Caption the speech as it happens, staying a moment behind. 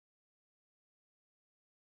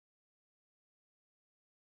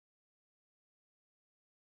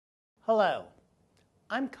Hello,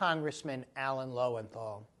 I'm Congressman Alan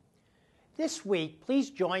Lowenthal. This week, please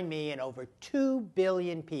join me and over 2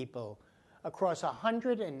 billion people across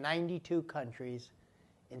 192 countries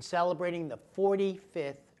in celebrating the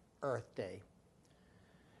 45th Earth Day.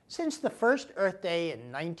 Since the first Earth Day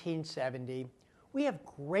in 1970, we have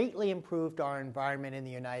greatly improved our environment in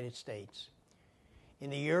the United States. In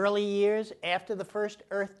the early years after the first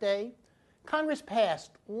Earth Day, Congress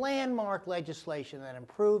passed landmark legislation that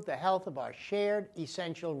improved the health of our shared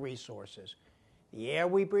essential resources, the air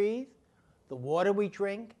we breathe, the water we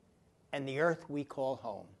drink, and the earth we call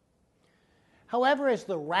home. However, as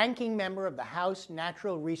the ranking member of the House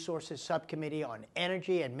Natural Resources Subcommittee on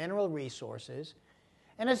Energy and Mineral Resources,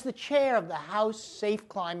 and as the chair of the House Safe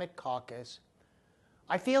Climate Caucus,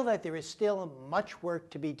 I feel that there is still much work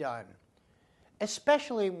to be done,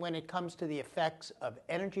 especially when it comes to the effects of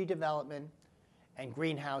energy development and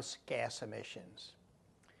greenhouse gas emissions.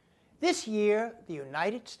 This year, the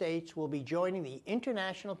United States will be joining the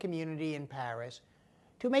international community in Paris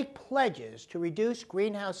to make pledges to reduce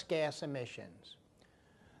greenhouse gas emissions.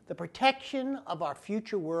 The protection of our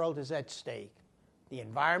future world is at stake: the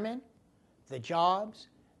environment, the jobs,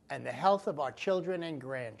 and the health of our children and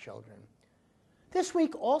grandchildren. This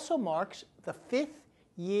week also marks the 5th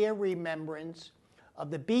year remembrance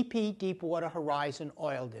of the BP Deepwater Horizon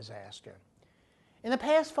oil disaster. In the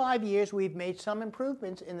past 5 years, we've made some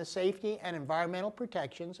improvements in the safety and environmental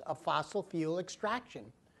protections of fossil fuel extraction.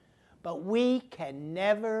 But we can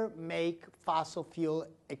never make fossil fuel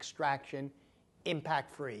extraction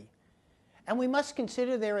impact-free. And we must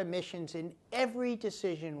consider their emissions in every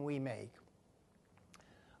decision we make.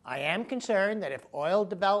 I am concerned that if oil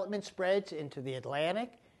development spreads into the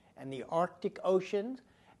Atlantic and the Arctic oceans,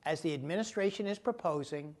 as the administration is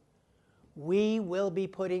proposing, we will be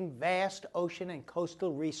putting vast ocean and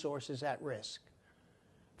coastal resources at risk.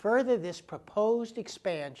 Further, this proposed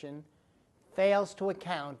expansion fails to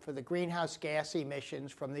account for the greenhouse gas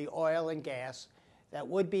emissions from the oil and gas that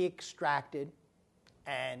would be extracted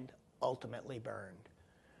and ultimately burned.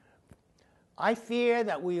 I fear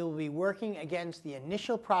that we will be working against the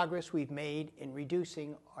initial progress we've made in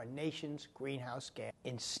reducing our nation's greenhouse gas.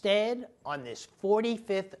 Instead, on this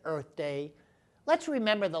 45th Earth Day, let's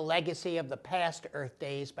remember the legacy of the past Earth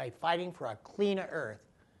Days by fighting for a cleaner Earth.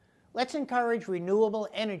 Let's encourage renewable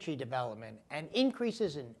energy development and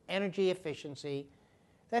increases in energy efficiency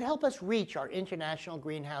that help us reach our international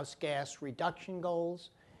greenhouse gas reduction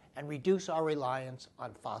goals and reduce our reliance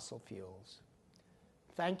on fossil fuels.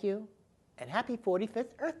 Thank you, and happy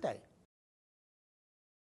 45th Earth Day.